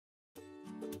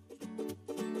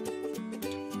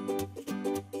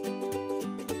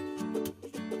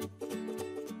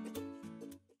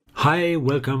Hi,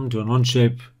 welcome to an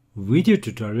Onshape video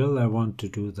tutorial. I want to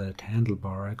do that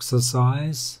handlebar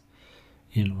exercise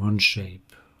in Onshape.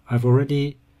 I've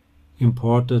already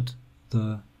imported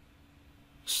the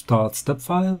start step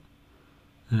file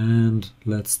and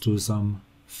let's do some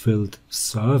filled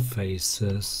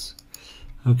surfaces.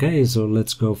 Okay, so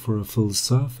let's go for a fill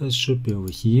surface. Should be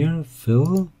over here,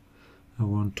 fill. I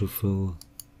want to fill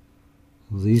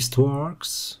these two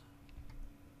arcs.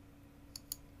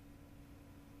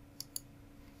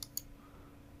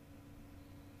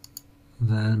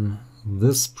 Then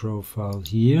this profile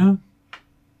here,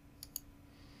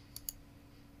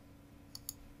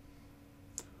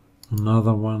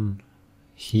 another one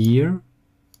here,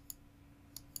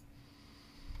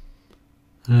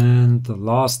 and the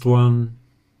last one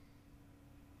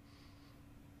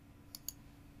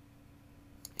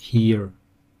here.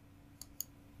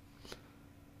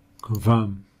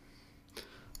 Confirm.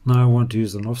 Now I want to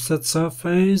use an offset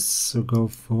surface, so go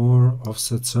for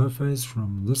offset surface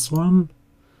from this one,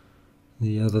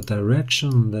 the other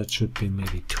direction, that should be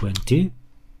maybe 20,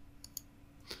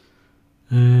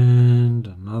 and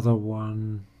another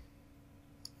one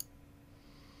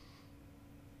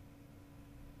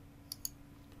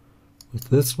with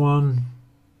this one,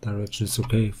 direction is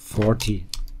okay, 40.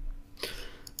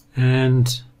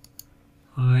 And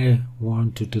I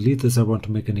want to delete this. I want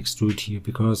to make an extrude here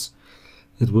because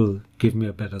it will give me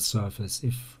a better surface.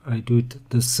 If I do it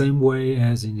the same way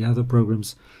as in the other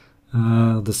programs,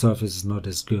 the surface is not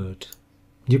as good.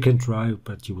 You can try,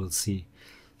 but you will see.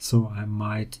 So I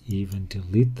might even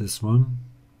delete this one,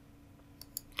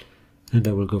 and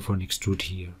I will go for an extrude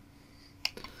here.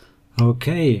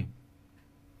 Okay,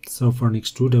 so for an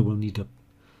extrude I will need a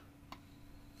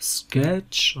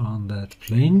sketch on that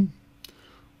plane.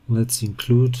 Let's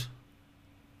include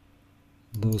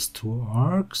those two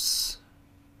arcs.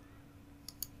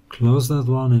 Close that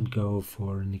one and go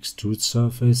for an extrude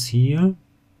surface here.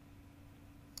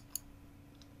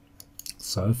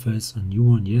 Surface, a new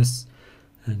one, yes.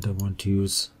 And I want to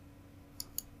use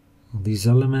these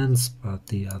elements, but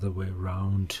the other way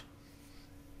around.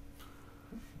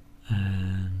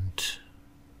 And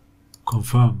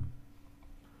confirm.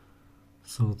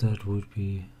 So that would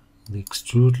be the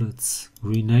extrude. Let's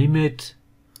rename it.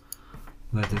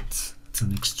 That it's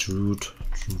an extrude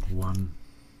 1.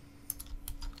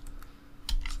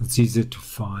 It's easier to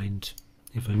find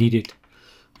if I need it.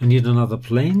 I need another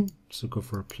plane, so go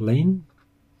for a plane.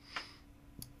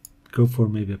 Go for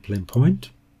maybe a plane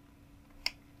point.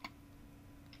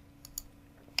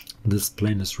 This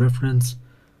plane is reference,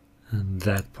 and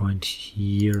that point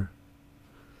here.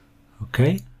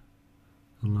 Okay,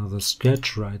 another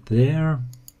sketch right there.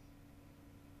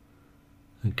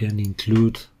 Again,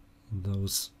 include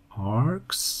those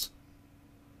arcs.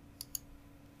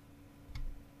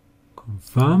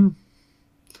 Confirm.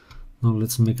 Now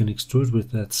let's make an extrude with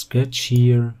that sketch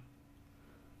here.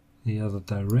 The other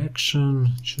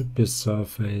direction, it should be a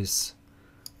surface,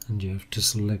 and you have to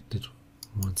select it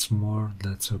once more.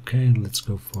 That's okay, and let's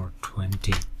go for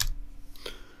 20.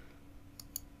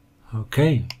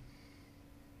 Okay.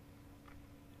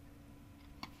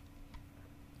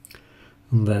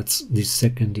 And that's the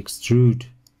second extrude.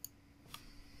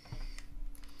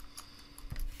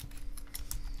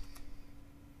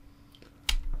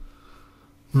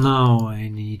 Now I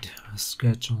need a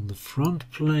sketch on the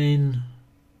front plane.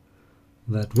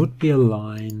 That would be a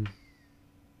line.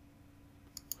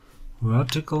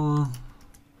 Vertical.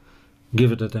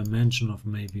 Give it a dimension of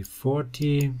maybe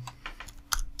 40.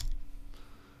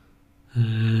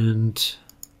 And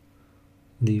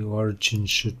the origin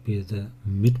should be the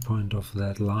midpoint of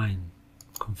that line.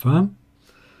 Confirm.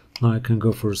 Now I can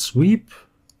go for a sweep.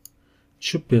 It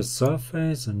should be a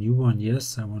surface, a new one.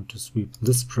 Yes, I want to sweep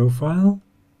this profile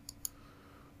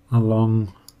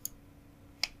along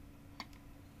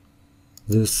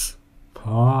this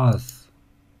path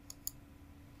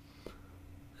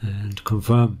and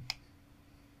confirm.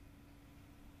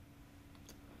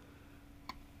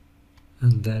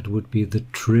 And that would be the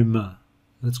trimmer.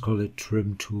 Let's call it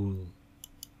trim tool.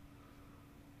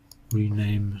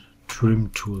 Rename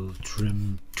trim tool.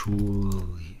 Trim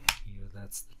tool. Here,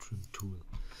 that's the trim tool.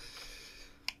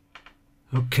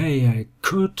 Okay, I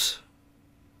could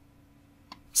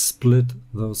split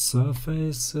those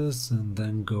surfaces and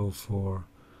then go for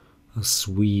a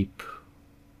sweep.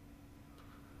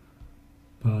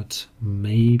 But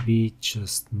maybe,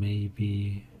 just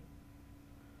maybe,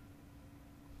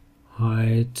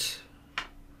 hide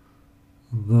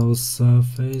those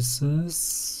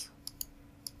surfaces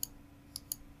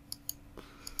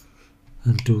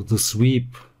and do the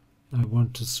sweep. I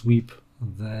want to sweep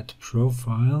that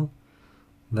profile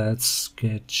That's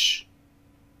sketch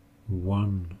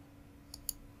 1.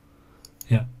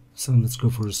 Yeah, so let's go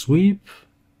for a sweep.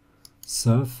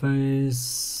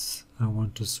 Surface, I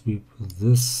want to sweep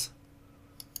this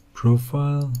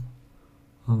profile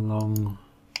along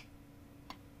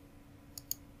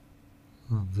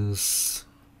this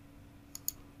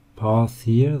path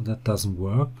here. That doesn't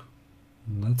work.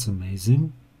 That's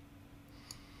amazing.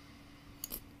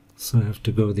 So I have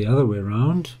to go the other way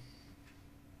around.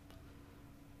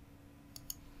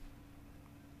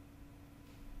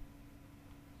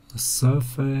 A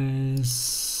surface,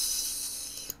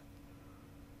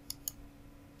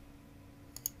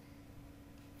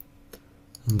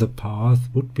 and the path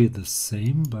would be the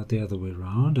same but the other way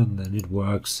around, and then it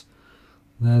works.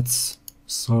 That's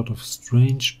sort of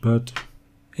strange, but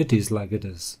it is like it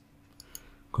is.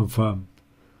 Confirm.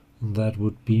 And that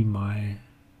would be my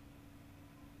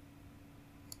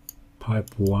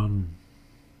pipe 1.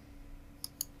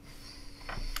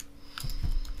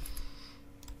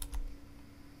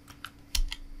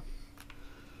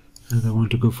 And I want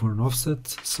to go for an offset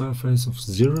surface of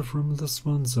 0 from this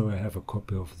one, so I have a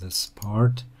copy of this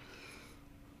part.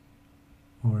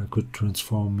 Or I could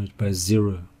transform it by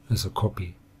 0 as a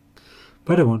copy.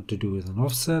 But I want to do with an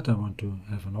offset. I want to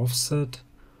have an offset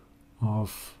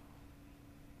of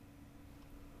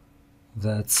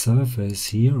that surface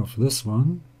here, of this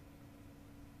one.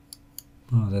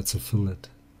 Oh, that's a fillet.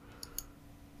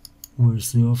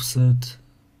 Where's the offset?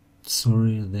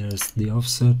 Sorry, there's the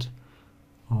offset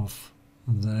of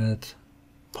that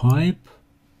pipe,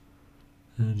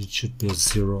 and it should be a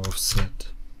 0 offset.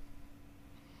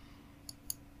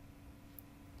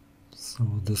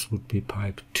 So this would be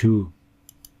pipe 2.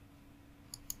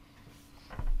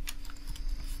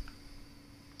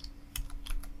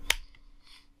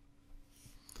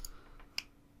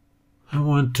 I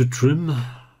want to trim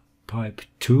pipe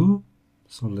 2,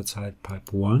 so let's hide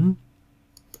pipe 1.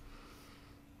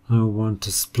 I want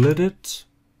to split it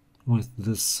with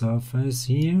this surface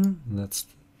here. That's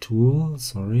the tool,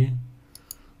 sorry.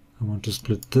 I want to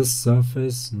split this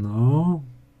surface, no.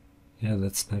 Yeah,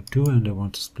 that's type 2, and I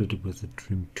want to split it with the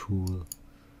trim tool.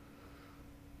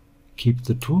 Keep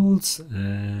the tools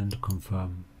and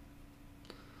confirm.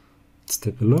 Let's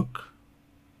take a look.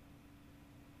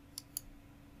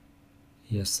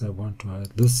 Yes, I want to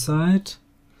hide this side,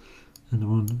 and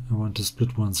I want to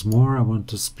split once more. I want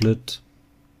to split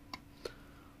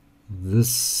this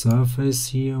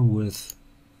surface here with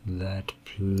that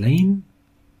plane.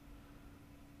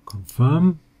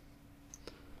 Confirm.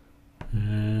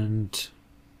 And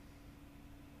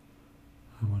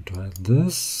I want to hide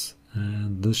this,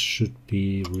 and this should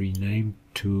be renamed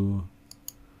to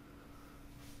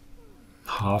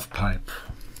half pipe.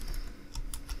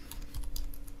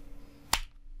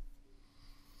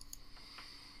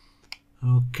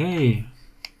 Okay,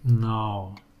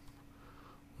 now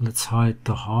let's hide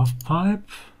the half pipe,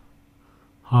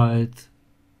 hide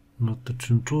not the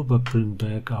trim tool, but bring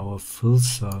back our fill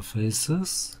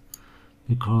surfaces,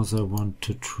 because I want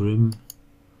to trim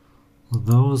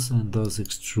those and those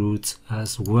extrudes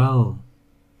as well.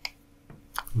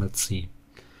 Let's see.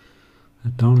 I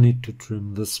don't need to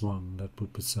trim this one. That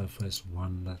would be surface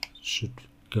 1. That should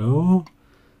go.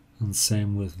 And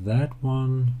same with that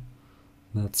one.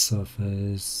 That's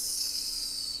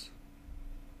surface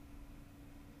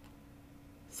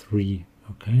 3.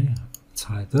 Okay, let's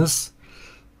hide this.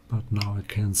 But now I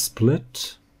can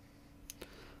split.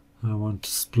 I want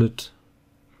to split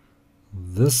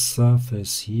this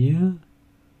surface here,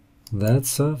 that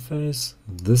surface,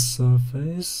 this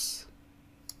surface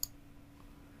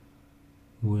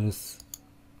with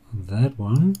that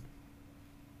one.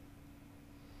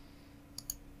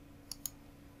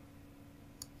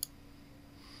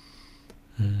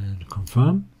 And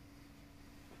confirm.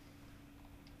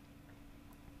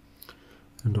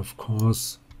 And of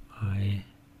course I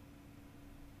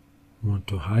want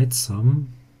to hide some.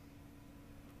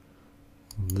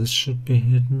 This should be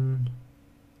hidden.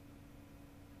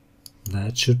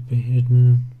 That should be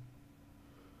hidden.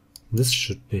 This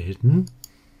should be hidden.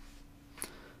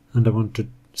 And I want to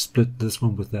split this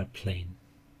one with that plane.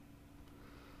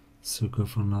 So go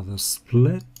for another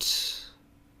split.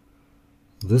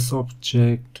 This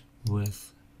object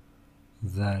with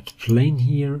that plane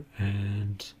here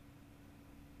and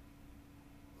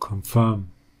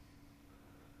confirm.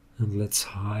 And let's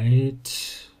hide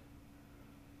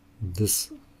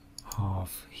this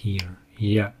half here.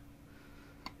 Yeah.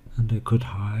 And I could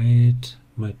hide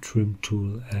my trim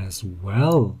tool as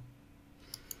well.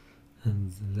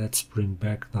 And let's bring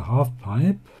back the half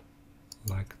pipe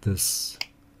like this.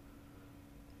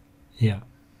 Yeah.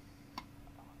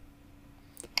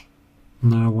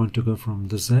 Now I want to go from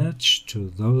this edge to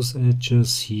those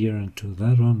edges here and to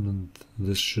that one, and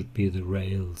this should be the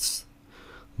rails.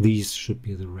 These should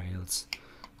be the rails.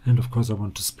 And of course I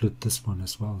want to split this one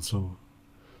as well, so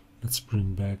let's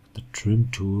bring back the trim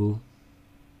tool.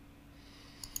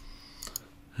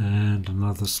 And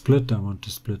another split. I want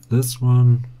to split this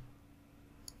one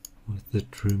with the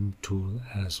trim tool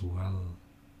as well.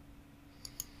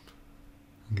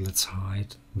 And let's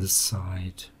hide this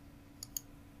side.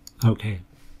 Okay.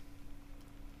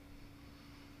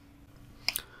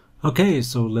 Okay,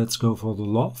 so let's go for the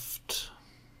loft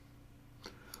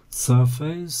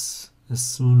surface. As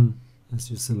soon as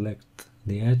you select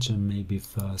the edge, and maybe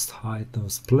first hide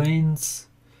those planes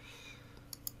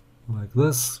like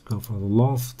this, go for the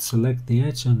loft, select the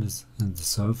edge and the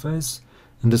surface,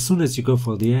 and as soon as you go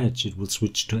for the edge it will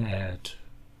switch to add.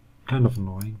 Kind of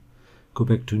annoying. Go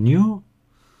back to new.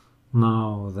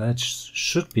 Now that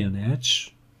should be an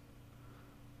edge.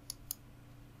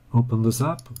 Open this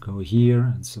up, go here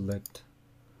and select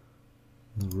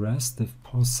the rest if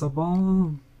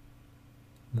possible.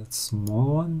 That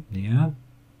small one, yeah.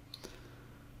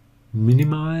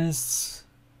 Minimize.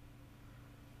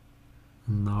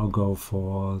 Now go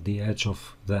for the edge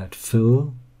of that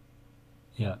fill.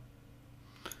 Yeah.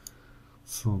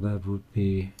 So that would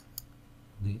be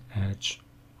the edge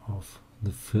of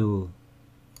the fill.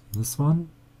 This one.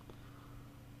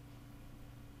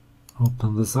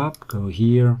 Open this up, go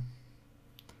here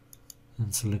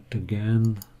and select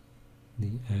again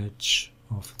the edge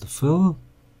of the fill.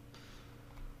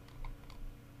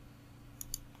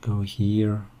 Go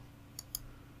here,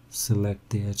 select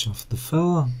the edge of the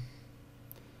fill,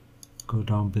 go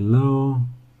down below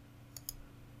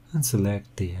and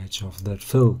select the edge of that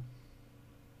fill.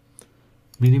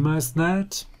 Minimize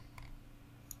that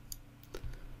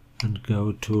and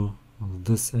go to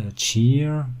this edge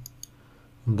here.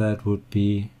 That would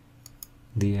be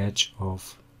the edge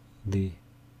of the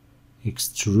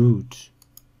extrude.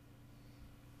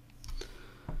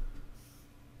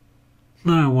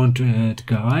 Now I want to add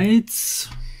guides.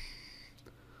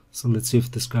 So let's see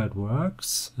if this guide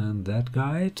works, and that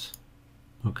guide.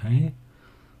 Okay,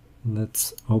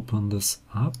 let's open this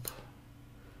up.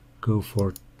 Go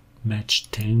for match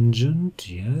tangent.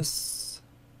 Yes.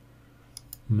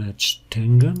 Match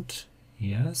tangent.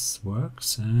 Yes,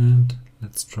 works. And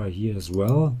let's try here as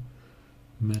well.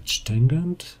 Match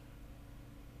tangent.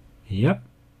 Yep.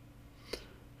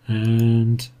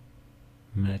 And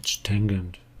match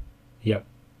tangent. Yep.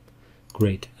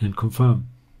 Great. And confirm.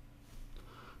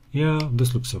 Yeah,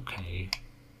 this looks okay.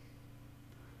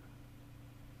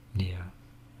 Yeah.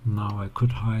 Now I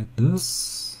could hide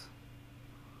this.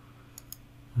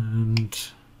 And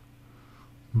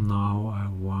now I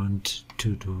want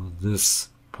to do this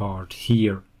part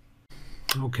here.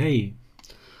 Okay.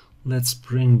 Let's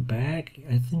bring back,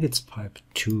 I think it's pipe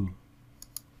 2.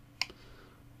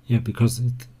 Yeah, because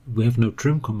we have no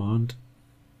trim command.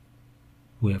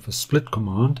 We have a split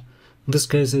command. In this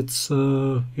case it's,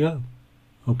 yeah,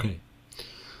 okay.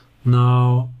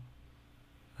 Now,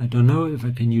 I don't know if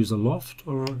I can use a loft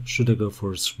or should I go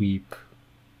for a sweep.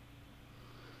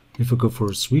 If I go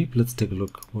for a sweep, let's take a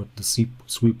look what the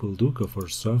sweep will do. Go for a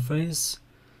surface.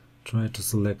 Try to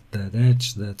select that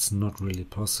edge. That's not really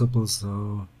possible,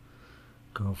 so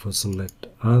go for select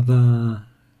other,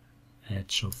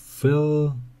 edge of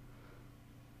fill,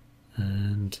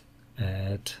 and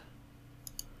add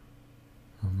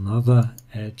another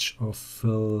edge of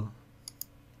fill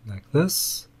like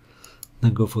this.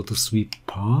 Then go for the sweep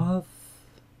path,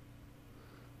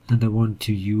 and I want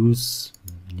to use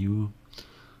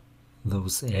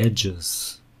those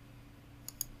edges.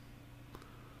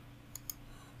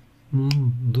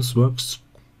 This works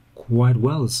quite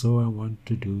well, so I want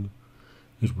to do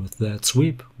it with that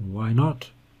sweep. Why not?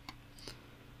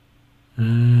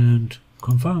 And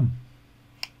confirm.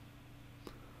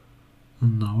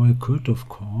 And now I could, of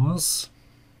course,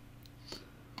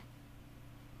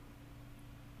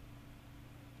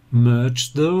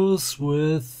 merge those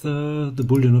with the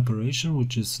Boolean operation,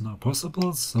 which is now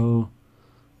possible. So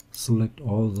select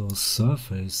all those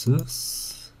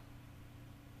surfaces.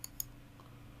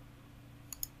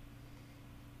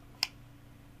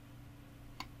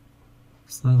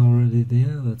 Is that already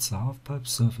there? That's a half pipe,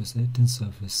 surface 18,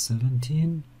 surface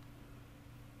 17.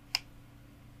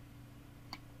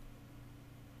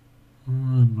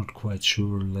 I'm not quite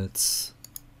sure. Let's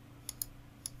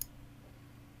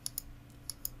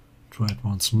try it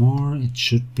once more. It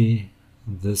should be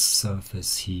this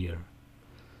surface here.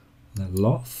 The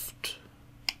loft,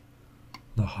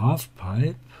 the half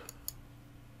pipe,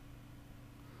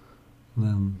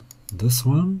 then this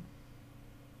one,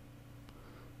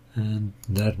 and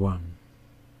that one.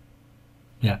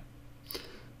 Yeah,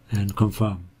 and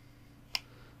confirm.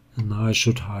 And now I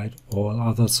should hide all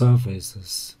other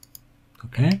surfaces.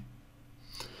 Okay.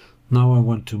 Now I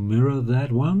want to mirror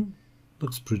that one.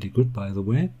 Looks pretty good, by the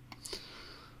way.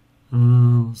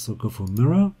 So go for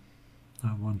mirror.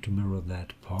 I want to mirror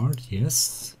that part,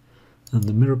 yes. And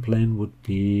the mirror plane would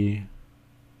be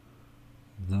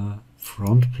the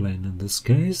front plane in this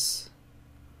case.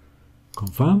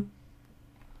 Confirm.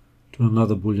 Do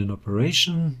another Boolean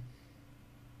operation.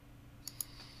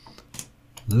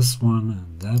 This one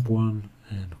and that one,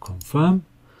 and confirm.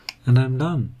 And I'm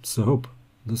done. So hope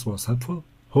this was helpful.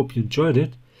 Hope you enjoyed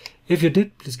it. If you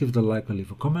did, please give it a like or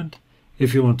leave a comment.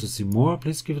 If you want to see more,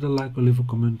 please give it a like or leave a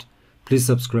comment. Please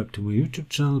subscribe to my YouTube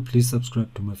channel. Please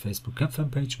subscribe to my Facebook fan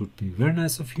page. Would be very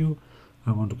nice of you.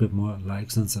 I want to get more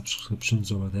likes and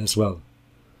subscriptions over there as well.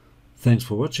 Thanks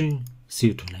for watching. See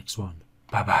you to the next one.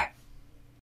 Bye bye.